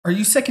Are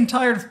you sick and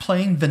tired of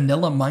playing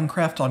vanilla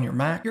Minecraft on your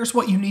Mac? Here's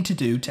what you need to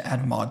do to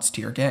add mods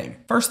to your game.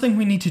 First thing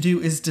we need to do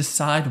is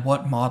decide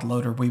what mod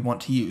loader we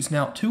want to use.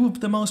 Now, two of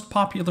the most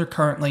popular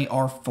currently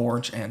are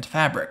Forge and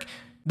Fabric.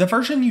 The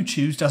version you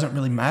choose doesn't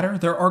really matter.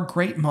 There are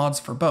great mods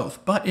for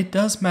both, but it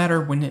does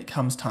matter when it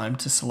comes time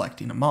to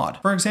selecting a mod.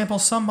 For example,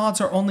 some mods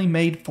are only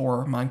made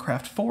for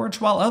Minecraft Forge,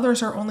 while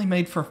others are only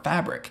made for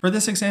Fabric. For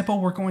this example,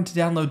 we're going to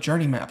download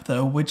Journey Map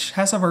though, which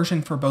has a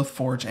version for both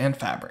Forge and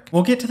Fabric.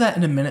 We'll get to that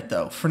in a minute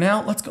though. For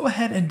now, let's go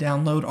ahead and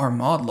download our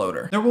mod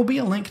loader. There will be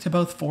a link to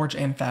both Forge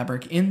and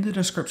Fabric in the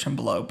description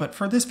below, but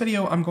for this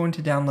video, I'm going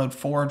to download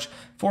Forge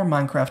for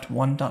Minecraft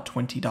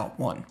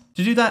 1.20.1.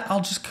 To do that,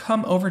 I'll just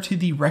come over to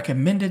the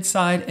recommended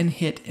side and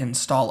hit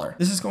installer.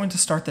 This is going to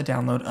start the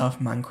download of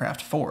Minecraft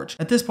Forge.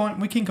 At this point,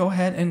 we can go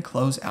ahead and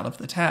close out of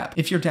the tab.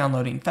 If you're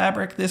downloading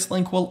Fabric, this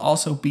link will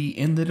also be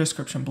in the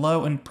description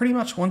below, and pretty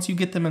much once you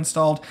get them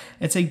installed,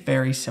 it's a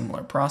very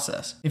similar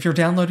process. If you're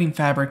downloading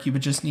Fabric, you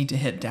would just need to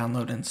hit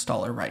download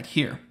installer right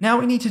here. Now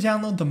we need to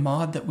download the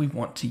mod that we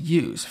want to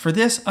use. For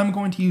this, I'm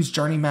going to use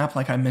Journey Map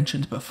like I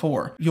mentioned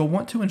before. You'll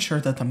want to ensure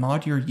that the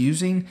mod you're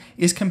using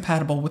is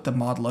compatible with the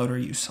mod loader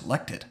you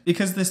selected.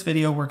 Because this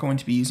video we're going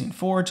to be using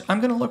Forge, I'm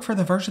going to look for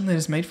the version that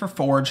is made for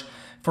Forge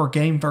for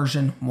game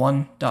version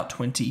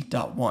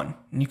 1.20.1.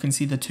 And you can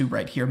see the two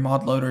right here,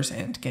 mod loaders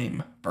and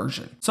game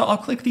version. So I'll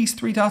click these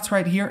three dots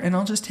right here and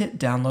I'll just hit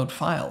download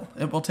file.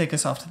 It will take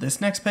us off to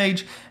this next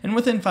page, and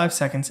within 5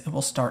 seconds it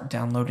will start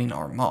downloading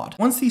our mod.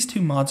 Once these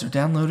two mods are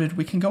downloaded,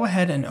 we can go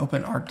ahead and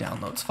open our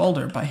downloads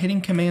folder by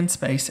hitting Command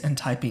Space and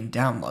typing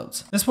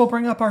downloads. This will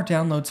bring up our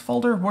downloads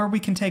folder where we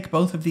can take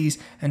both of these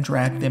and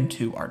drag them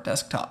to our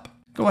desktop.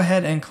 Go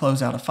ahead and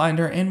close out of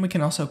Finder, and we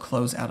can also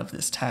close out of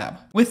this tab.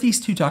 With these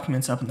two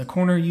documents up in the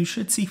corner, you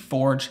should see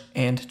Forge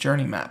and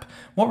Journey Map.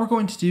 What we're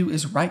going to do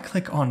is right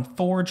click on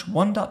Forge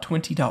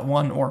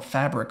 1.20.1 or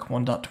Fabric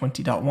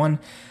 1.20.1,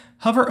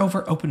 hover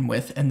over Open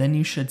With, and then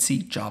you should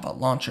see Java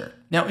Launcher.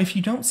 Now, if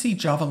you don't see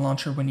Java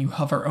Launcher when you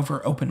hover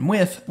over Open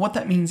With, what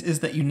that means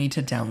is that you need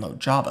to download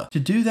Java. To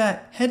do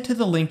that, head to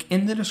the link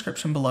in the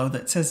description below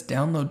that says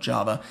Download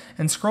Java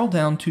and scroll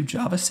down to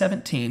Java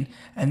 17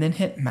 and then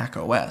hit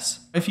macOS.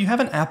 If you have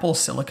an Apple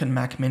Silicon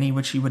Mac Mini,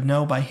 which you would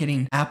know by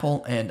hitting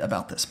Apple and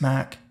About This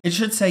Mac, it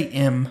should say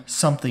M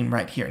something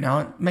right here. Now,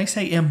 it may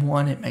say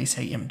M1, it may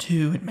say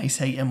M2, it may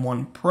say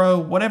M1 Pro,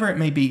 whatever it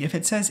may be. If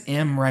it says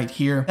M right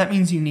here, that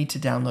means you need to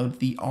download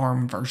the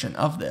ARM version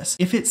of this.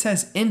 If it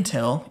says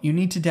Intel, you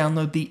need to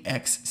download the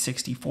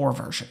x64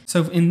 version.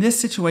 So in this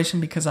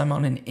situation, because I'm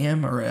on an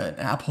M or an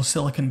Apple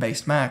Silicon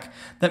based Mac,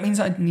 that means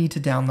I need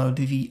to download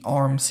the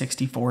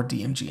ARM64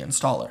 DMG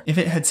installer. If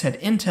it had said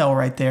Intel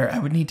right there, I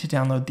would need to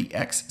download the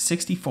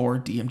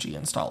x64 DMG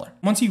installer.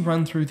 Once you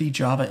run through the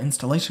Java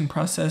installation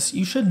process,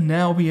 you should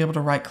now be able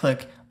to right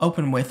click,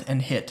 Open With,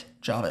 and hit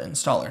Java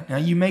installer. Now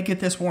you may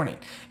get this warning.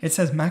 It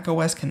says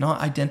macOS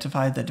cannot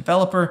identify the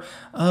developer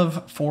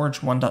of Forge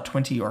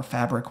 1.20 or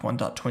Fabric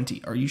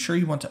 1.20. Are you sure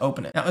you want to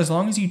open it? Now, as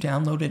long as you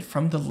download it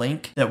from the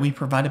link that we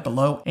provided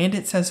below and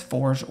it says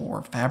Forge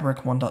or Fabric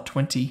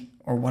 1.20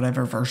 or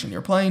whatever version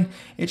you're playing,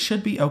 it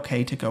should be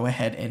okay to go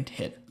ahead and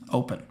hit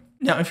open.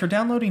 Now, if you're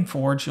downloading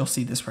Forge, you'll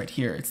see this right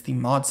here. It's the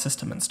mod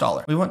system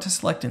installer. We want to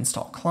select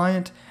install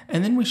client,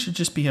 and then we should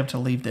just be able to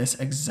leave this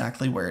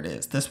exactly where it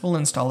is. This will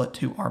install it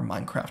to our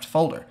Minecraft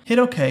folder. Hit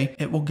OK,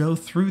 it will go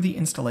through the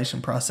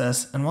installation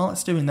process, and while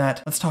it's doing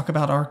that, let's talk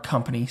about our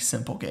company,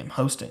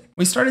 SimpleGameHosting.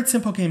 We started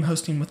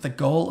SimpleGameHosting with the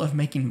goal of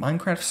making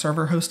Minecraft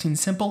server hosting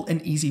simple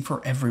and easy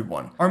for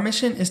everyone. Our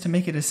mission is to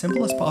make it as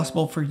simple as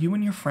possible for you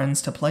and your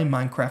friends to play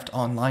Minecraft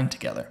online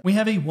together. We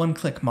have a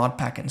one-click mod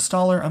pack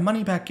installer, a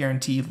money-back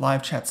guarantee,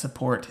 live chat support,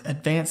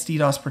 advanced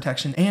DDoS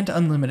protection, and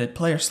unlimited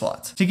player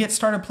slots. To get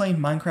started playing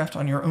Minecraft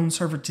on your own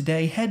server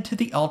today, head to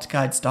the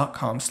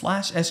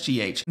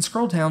altguides.com/sgh and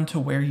scroll down to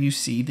where you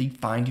see the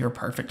Find Your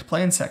Perfect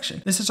Plan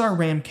section. This is our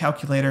RAM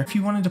calculator. If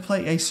you wanted to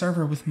play a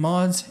server with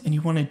mods and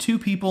you wanted 2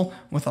 people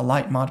with a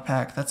light mod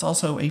pack, that's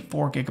also a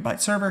 4 GB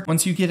server.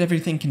 Once you get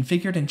everything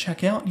configured and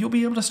check out, you'll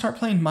be able to start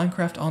playing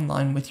Minecraft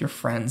online with your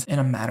friends in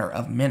a matter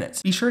of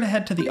minutes. Be sure to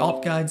head to the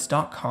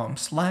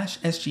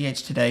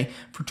altguides.com/sgh today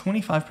for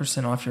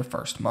 25% off your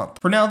first month.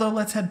 For now though,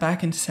 let's head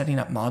back into setting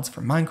up mods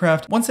for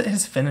Minecraft. Once it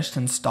has finished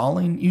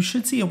installing, you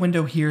should see a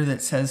window here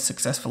that says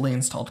successfully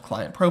installed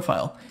client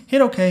profile. Hit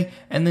OK,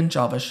 and then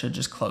Java should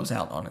just close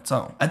out on its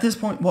own. At this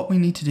point, what we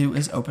need to do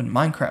is open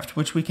Minecraft,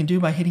 which we can do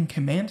by hitting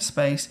Command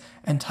Space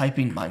and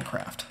typing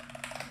Minecraft.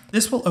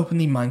 This will open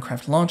the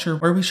Minecraft launcher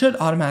where we should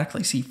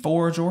automatically see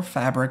Forge or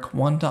Fabric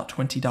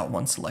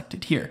 1.20.1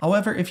 selected here.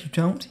 However, if you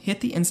don't,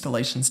 hit the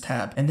Installations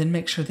tab and then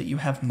make sure that you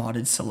have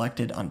modded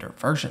selected under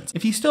versions.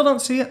 If you still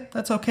don't see it,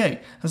 that's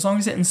okay. As long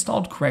as it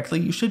installed correctly,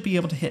 you should be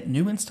able to hit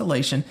New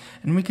Installation,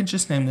 and we can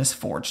just name this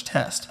Forge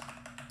Test.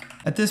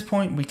 At this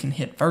point, we can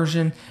hit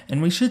version,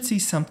 and we should see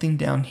something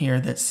down here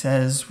that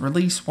says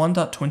release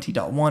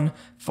 1.20.1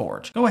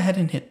 Forge. Go ahead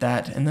and hit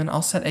that, and then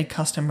I'll set a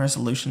custom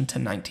resolution to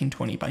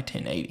 1920 by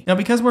 1080. Now,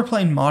 because we're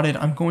playing modded,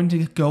 I'm going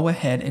to go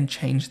ahead and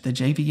change the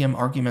JVM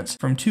arguments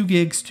from 2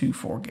 gigs to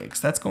 4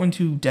 gigs. That's going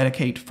to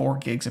dedicate 4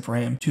 gigs of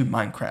RAM to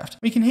Minecraft.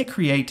 We can hit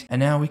create, and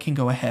now we can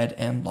go ahead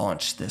and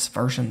launch this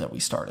version that we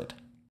started.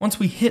 Once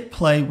we hit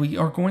play, we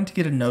are going to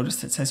get a notice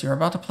that says you're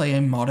about to play a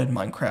modded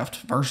Minecraft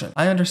version.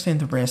 I understand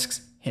the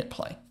risks, hit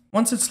play.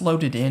 Once it's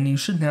loaded in, you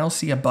should now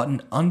see a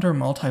button under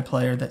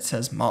multiplayer that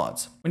says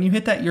mods. When you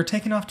hit that, you're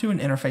taken off to an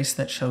interface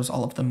that shows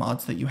all of the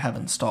mods that you have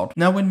installed.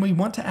 Now, when we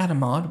want to add a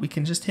mod, we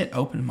can just hit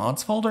open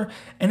mods folder,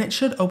 and it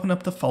should open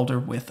up the folder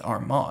with our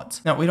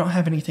mods. Now, we don't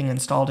have anything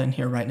installed in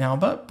here right now,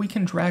 but we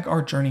can drag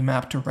our journey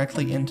map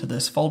directly into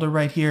this folder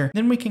right here.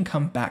 Then we can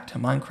come back to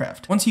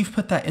Minecraft. Once you've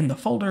put that in the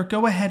folder,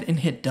 go ahead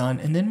and hit done,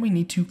 and then we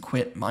need to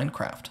quit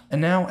Minecraft.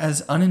 And now,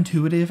 as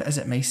unintuitive as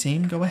it may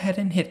seem, go ahead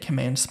and hit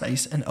Command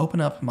Space and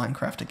open up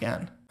Minecraft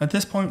again. At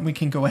this point, we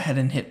can go ahead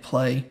and hit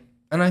play.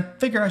 And I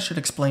figure I should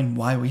explain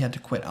why we had to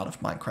quit out of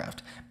Minecraft.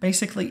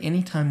 Basically,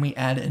 anytime we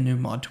add a new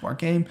mod to our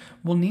game,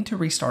 we'll need to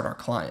restart our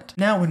client.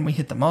 Now, when we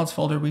hit the mods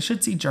folder, we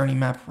should see journey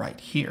map right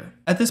here.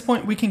 At this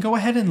point, we can go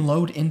ahead and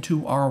load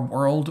into our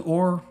world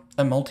or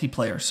a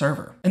multiplayer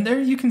server. And there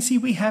you can see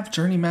we have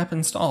journey map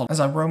installed. As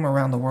I roam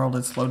around the world,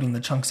 it's loading the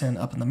chunks in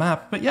up in the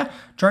map. But yeah,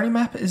 journey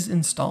map is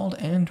installed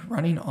and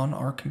running on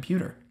our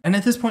computer. And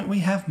at this point, we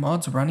have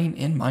mods running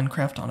in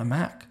Minecraft on a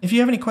Mac. If you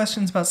have any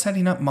questions about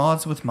setting up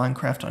mods with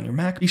Minecraft on your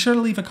Mac, be sure to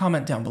leave a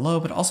comment down below,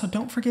 but also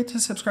don't forget to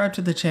subscribe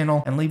to the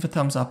channel and leave a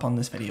thumbs up on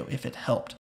this video if it helped.